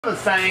Other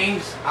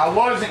things, I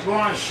wasn't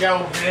going to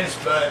show this,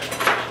 but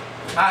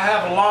I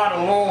have a lot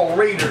of loyal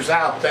readers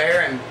out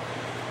there, and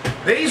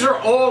these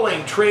are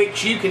oiling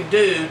tricks you can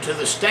do to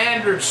the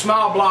standard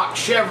small block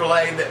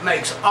Chevrolet that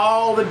makes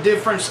all the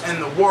difference in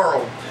the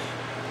world,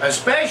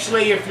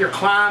 especially if you're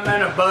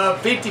climbing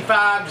above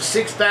 55 to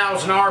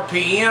 6,000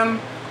 RPM.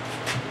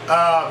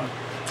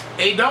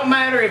 It don't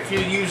matter if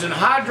you're using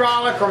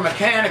hydraulic or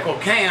mechanical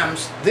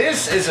cams.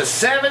 This is a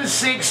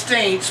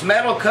 7/16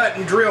 metal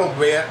cutting drill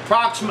bit,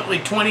 approximately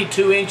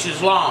 22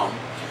 inches long.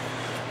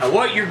 Now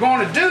what you're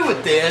going to do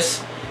with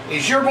this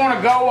is you're going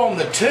to go on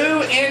the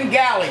two end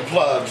galley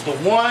plugs, the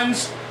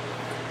ones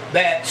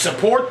that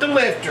support the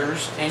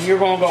lifters, and you're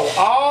going to go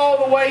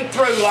all the way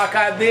through like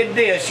I did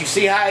this. You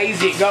see how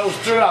easy it goes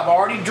through? I've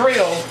already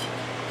drilled.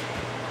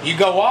 You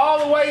go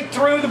all the way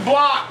through the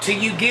block till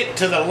you get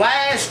to the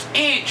last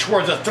inch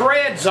where the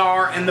threads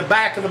are in the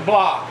back of the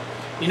block.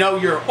 You know,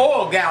 your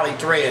oil galley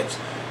threads.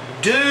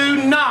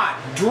 Do not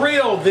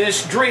drill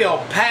this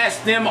drill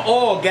past them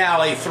oil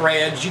galley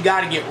threads. You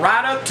got to get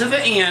right up to the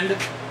end.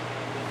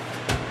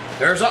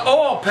 There's an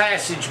oil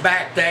passage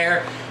back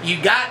there.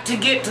 You got to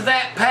get to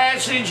that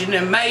passage, and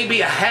then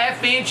maybe a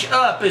 ½ inch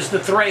up is the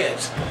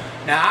threads.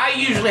 Now I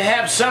usually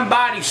have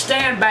somebody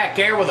stand back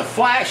there with a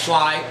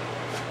flashlight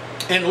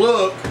and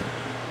look.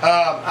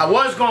 I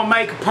was going to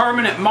make a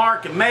permanent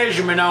mark and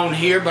measurement on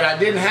here, but I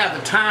didn't have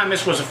the time.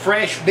 This was a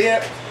fresh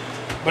bit.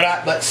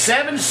 But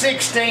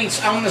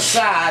 7/16 on the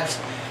sides,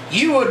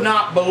 you would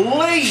not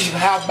believe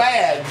how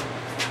bad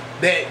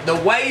that the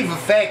wave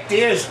effect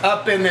is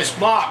up in this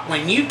block.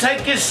 When you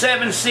take this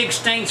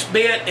 7/16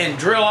 bit and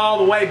drill all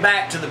the way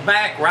back to the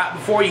back right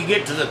before you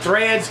get to the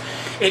threads,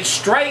 it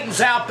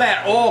straightens out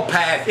that oil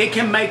path. It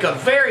can make a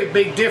very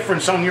big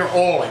difference on your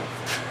oiling.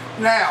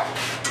 Now,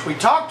 we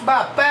talked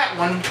about that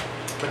one,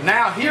 but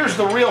now here's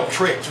the real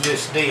trick to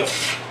this deal.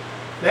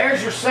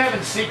 There's your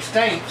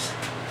 7/16.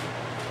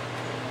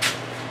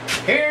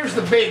 Here's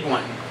the big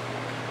one.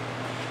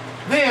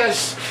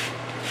 This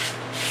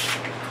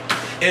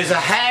is a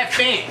 ½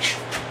 inch.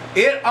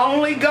 It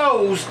only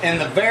goes in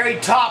the very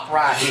top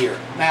right here.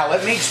 Now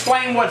let me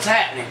explain what's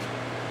happening.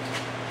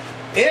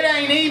 It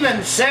ain't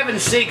even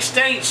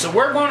 7/16, so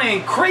we're going to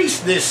increase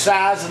this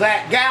size of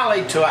that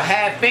galley to a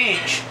 ½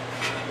 inch.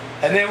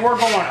 And then we're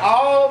going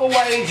all the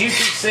way, as you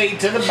can see,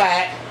 to the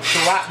back to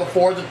right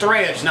before the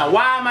threads. Now,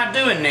 why am I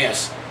doing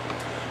this?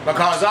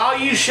 Because all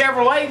you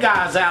Chevrolet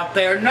guys out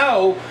there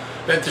know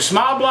that the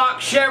small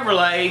block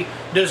Chevrolet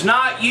does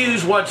not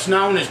use what's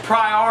known as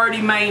priority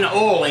main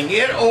oiling.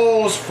 It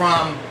oils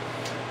from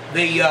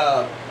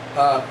the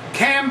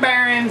cam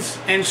bearings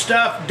and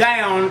stuff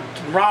down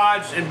to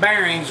rods and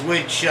bearings,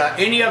 which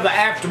any of the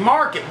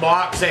aftermarket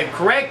blocks, they've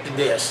corrected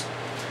this.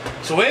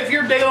 So if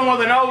you're dealing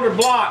with an older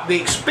block, the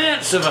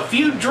expense of a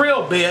few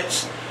drill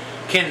bits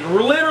can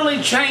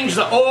literally change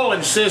the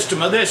oiling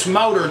system of this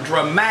motor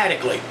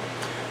dramatically,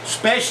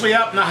 especially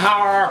up in the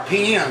higher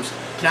RPMs.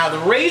 Now the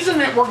reason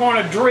that we're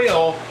going to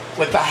drill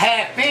with the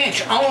 ½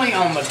 inch only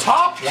on the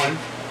top one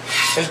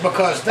is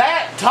because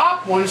that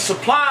top one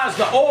supplies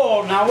the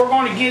oil. Now we're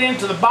going to get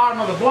into the bottom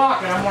of the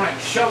block, and I want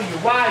to show you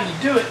why you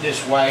do it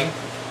this way.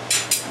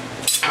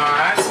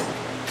 Alright,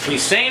 we've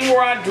seen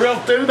where I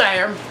drilled through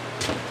there.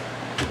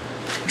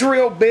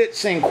 Drill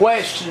bits in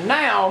question.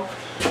 Now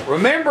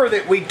remember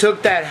that we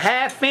took that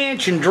 ½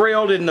 inch and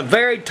drilled in the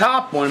very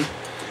top one.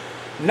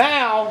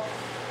 Now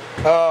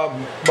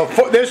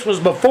this was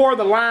before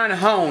the line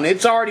hone.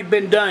 It's already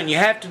been done. You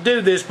have to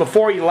do this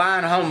before you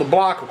line hone the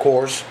block, of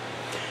course.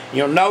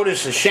 You'll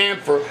notice a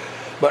chamfer,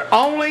 but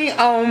only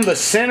on the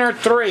center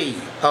three,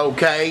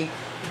 okay?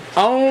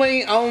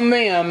 Only on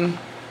them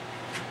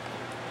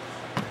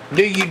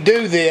do you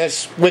do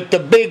this with the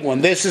big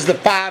one. This is the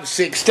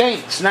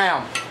 5/16.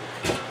 Now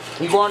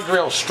you're going to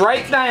drill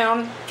straight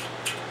down,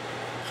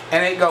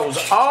 and it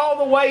goes all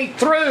the way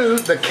through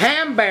the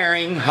cam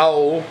bearing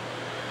hole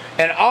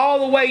and all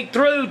the way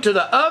through to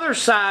the other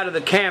side of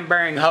the cam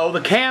bearing hole.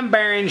 The cam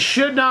bearings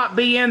should not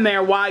be in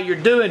there while you're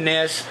doing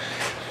this,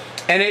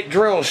 and it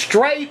drills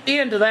straight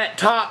into that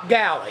top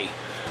galley.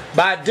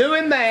 By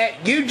doing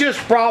that, you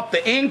just brought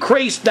the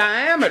increased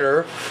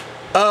diameter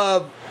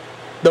of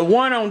the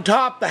one on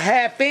top, the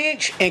 ½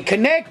 inch, and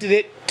connected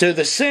it to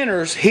the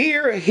centers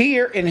here,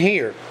 here, and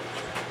here.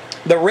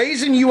 The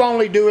reason you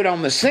only do it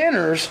on the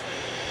centers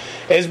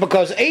is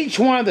because each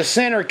one of the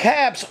center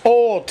caps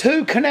oil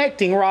 2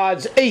 connecting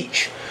rods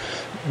each.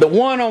 The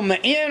one on the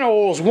end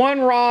oils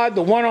 1 rod,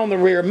 the one on the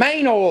rear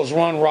main oils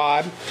 1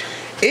 rod.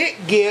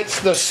 It gets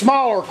the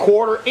smaller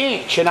 ½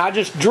 inch, and I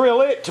just drill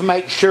it to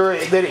make sure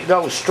that it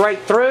goes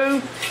straight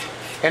through,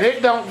 and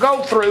it don't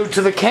go through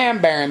to the cam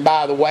bearing,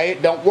 by the way.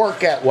 It don't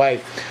work that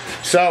way.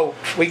 So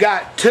we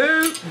got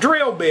 2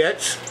 drill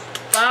bits,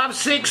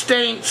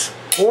 5/16,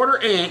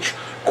 ½ inch,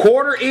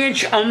 ½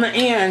 inch on the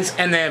ends,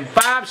 and then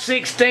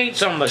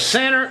 5/16 on the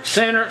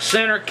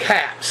center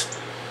caps.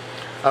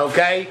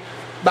 Okay,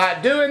 by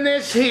doing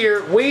this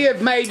here, we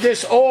have made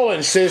this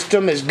oiling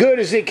system as good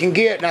as it can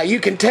get. Now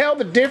you can tell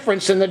the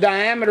difference in the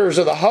diameters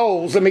of the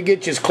holes. Let me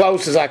get you as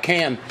close as I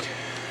can.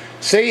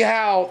 See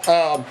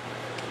how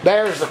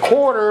there's the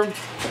 1/4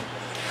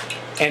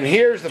 and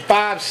here's the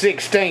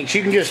 5/16.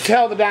 You can just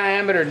tell the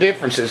diameter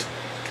differences.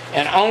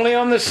 And only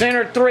on the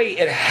center 3,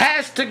 it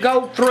has to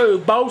go through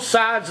both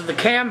sides of the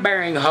cam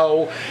bearing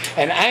hole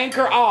and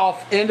anchor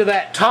off into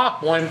that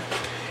top one,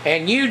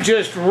 and you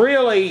just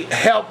really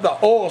help the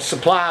oil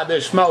supply of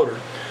this motor.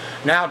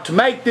 Now, to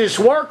make this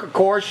work, of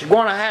course, you're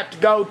going to have to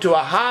go to a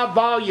high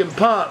volume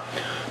pump,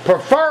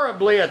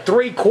 preferably a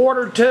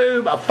 3/4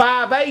 tube. A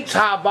 5/8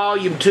 high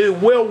volume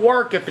tube will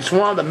work if it's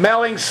one of the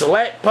Melling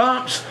Select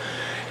pumps,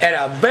 and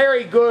a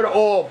very good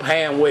oil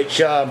pan,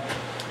 which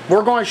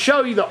we're going to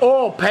show you the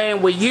oil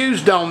pan we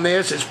used on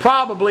this. It's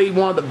probably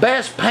one of the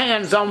best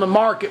pans on the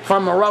market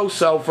from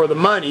Moroso for the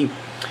money.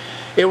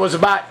 It was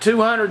about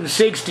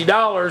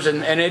 $260,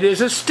 and it is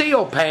a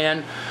steel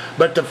pan,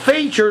 but the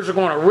features are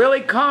going to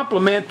really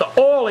complement the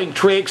oiling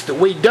tricks that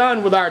we've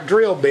done with our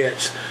drill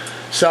bits.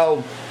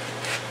 So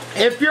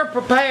if you're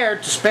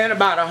prepared to spend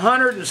about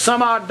 $100 and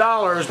some odd,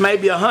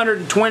 maybe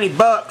 120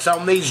 bucks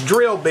on these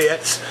drill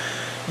bits,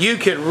 you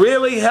can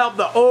really help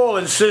the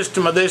oiling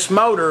system of this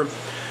motor.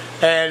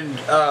 And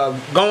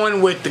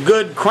going with the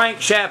good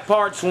crankshaft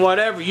parts and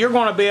whatever, you're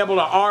going to be able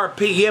to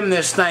RPM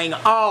this thing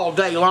all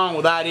day long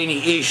without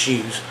any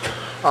issues.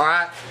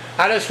 Alright,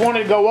 I just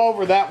wanted to go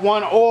over that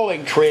one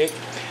oiling trick.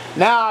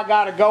 Now I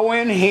got to go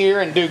in here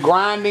and do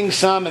grinding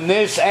some in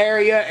this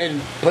area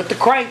and put the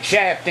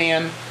crankshaft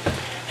in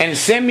and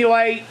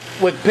simulate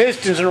with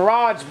pistons and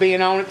rods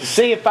being on it to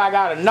see if I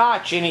got a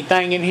notch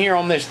anything in here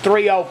on this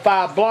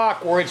 305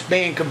 block where it's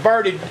being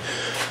converted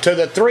to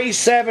the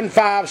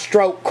 375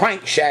 stroke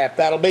crankshaft.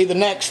 That'll be the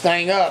next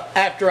thing up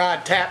after I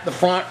tap the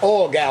front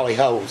oil galley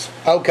hose.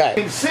 Okay.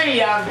 You can see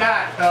I've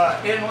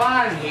got in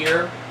line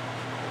here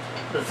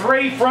the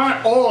 3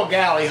 front oil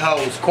galley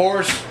hose. Of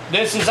course,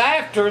 this is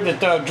after that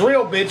the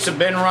drill bits have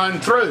been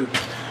run through.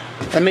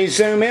 Let me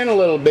zoom in a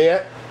little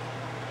bit.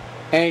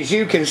 And as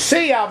you can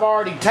see, I've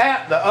already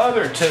tapped the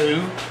other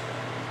 2.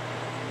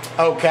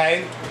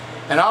 Okay.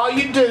 And all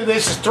you do,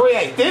 this is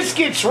 3/8. This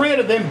gets rid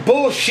of them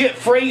bullshit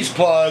freeze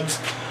plugs,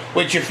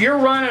 which if you're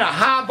running a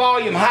high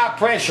volume, high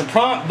pressure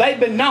pump, they've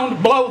been known to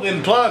blow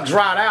them plugs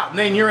right out, and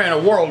then you're in a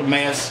world of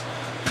mess.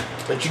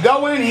 But you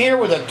go in here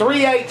with a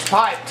 3/8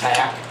 pipe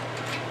tap,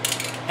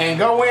 and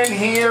go in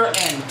here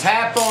and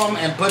tap them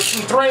and put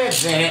some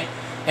threads in it.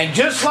 And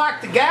just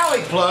like the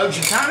galley plugs,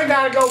 you kind of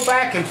got to go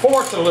back and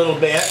forth a little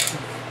bit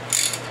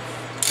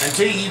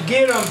until you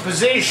get them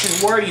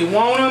positioned where you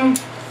want them.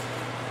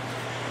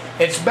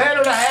 It's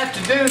better to have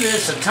to do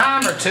this a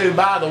time or 2,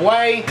 by the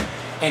way,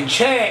 and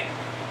check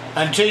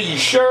until you're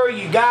sure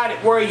you got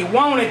it where you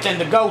want it than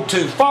to go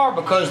too far,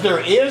 because there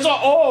is an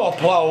oil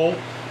hole.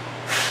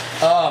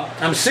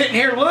 I'm sitting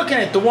here looking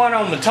at the one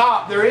on the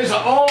top. There is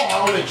an oil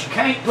hole that you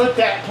can't put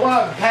that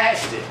plug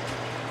past it.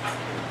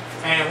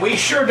 And we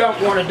sure don't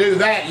want to do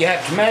that. You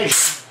have to measure.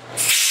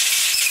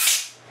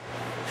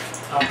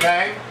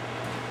 Okay?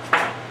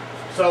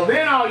 So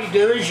then all you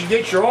do is you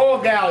get your oil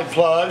galley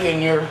plug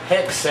in your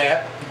hex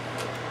set,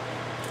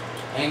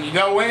 and you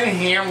go in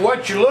here, and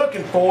what you're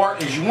looking for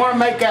is you want to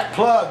make that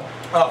plug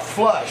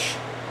flush,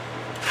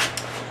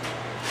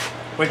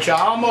 which I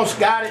almost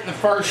got it in the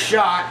first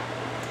shot.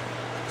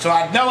 So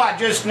I know I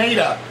just need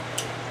a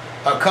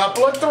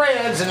couple of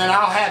threads, and then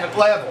I'll have it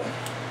level.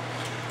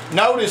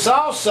 Notice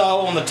also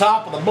on the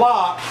top of the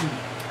block,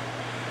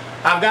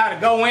 I've got to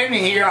go in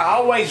here. I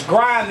always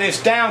grind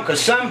this down because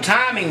some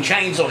timing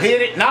chains will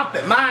hit it. Not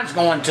that mine's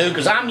going to,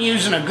 because I'm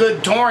using a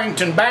good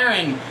Torrington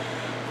bearing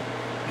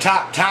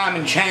top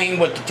timing chain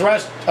with the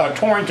thrust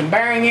Torrington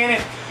bearing in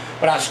it.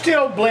 But I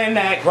still blend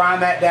that,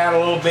 grind that down a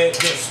little bit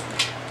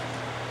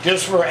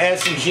just for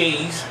S and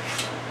G's.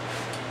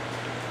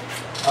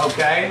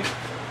 Okay.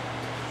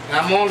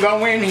 I'm going to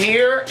go in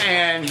here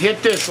and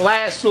hit this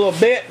last little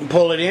bit and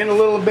pull it in a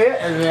little bit,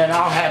 and then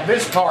I'll have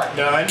this part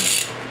done.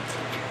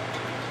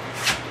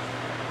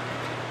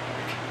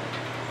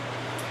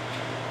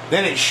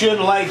 Then it should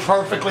lay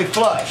perfectly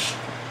flush.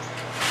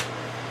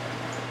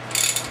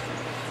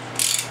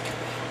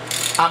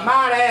 I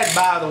might add,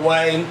 by the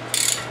way,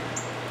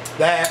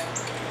 that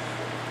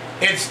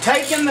it's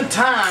taking the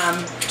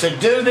time to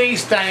do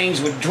these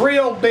things with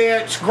drill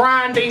bits,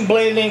 grinding,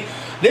 blending.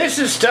 This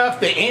is stuff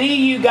that any of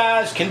you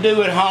guys can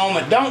do at home.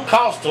 It don't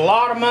cost a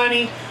lot of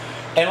money.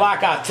 And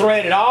like I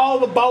threaded all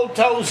the bolt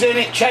holes in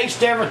it,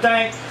 chased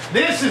everything.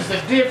 This is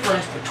the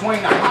difference between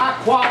a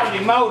high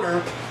quality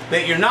motor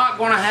that you're not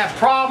going to have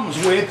problems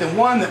with and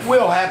one that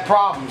will have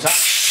problems.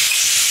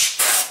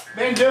 I've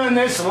been doing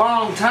this a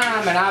long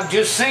time, and I've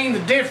just seen the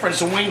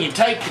difference of when you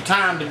take the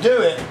time to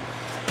do it.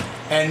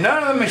 And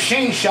none of the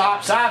machine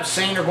shops I've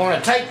seen are going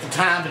to take the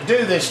time to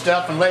do this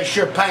stuff unless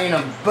you're paying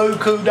them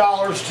buku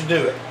dollars to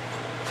do it.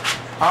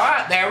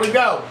 Alright, there we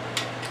go.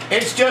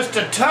 It's just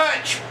a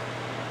touch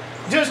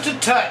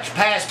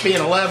past being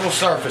a level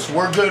surface.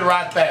 We're good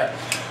right there.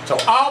 So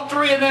all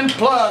 3 of them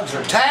plugs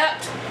are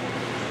tapped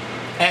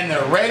and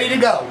they're ready to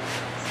go.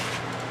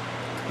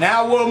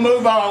 Now we'll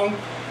move on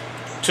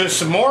to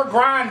some more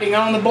grinding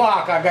on the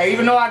block.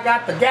 Even though I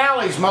got the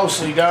galleys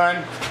mostly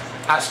done,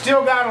 I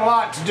still got a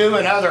lot to do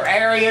in other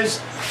areas.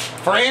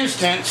 For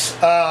instance,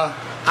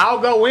 I'll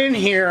go in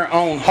here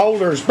on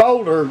Holder's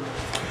Boulder,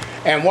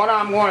 and what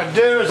I'm going to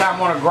do is I'm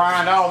going to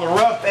grind all the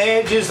rough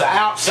edges, the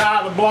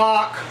outside of the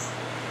block.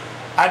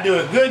 I do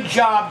a good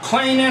job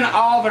cleaning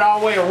all of it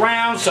all the way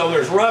around so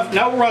there's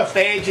no rough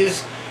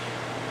edges.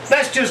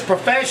 That's just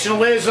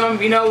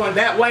professionalism, you know, and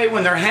that way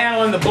when they're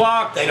handling the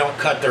block, they don't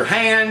cut their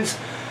hands.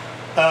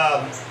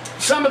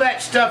 Some of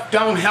that stuff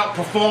don't help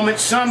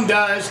performance, some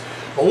does.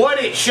 But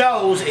what it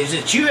shows is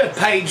that you have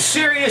paid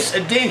serious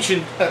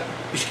attention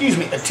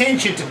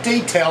to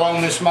detail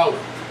on this motor.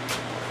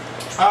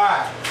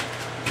 Alright.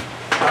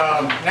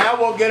 Now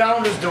we'll get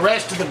on to the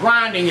rest of the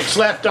grinding that's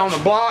left on the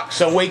block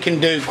so we can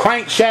do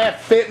crankshaft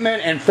fitment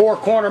and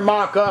four-corner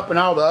mock-up and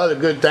all the other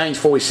good things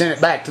before we send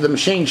it back to the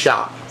machine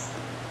shop.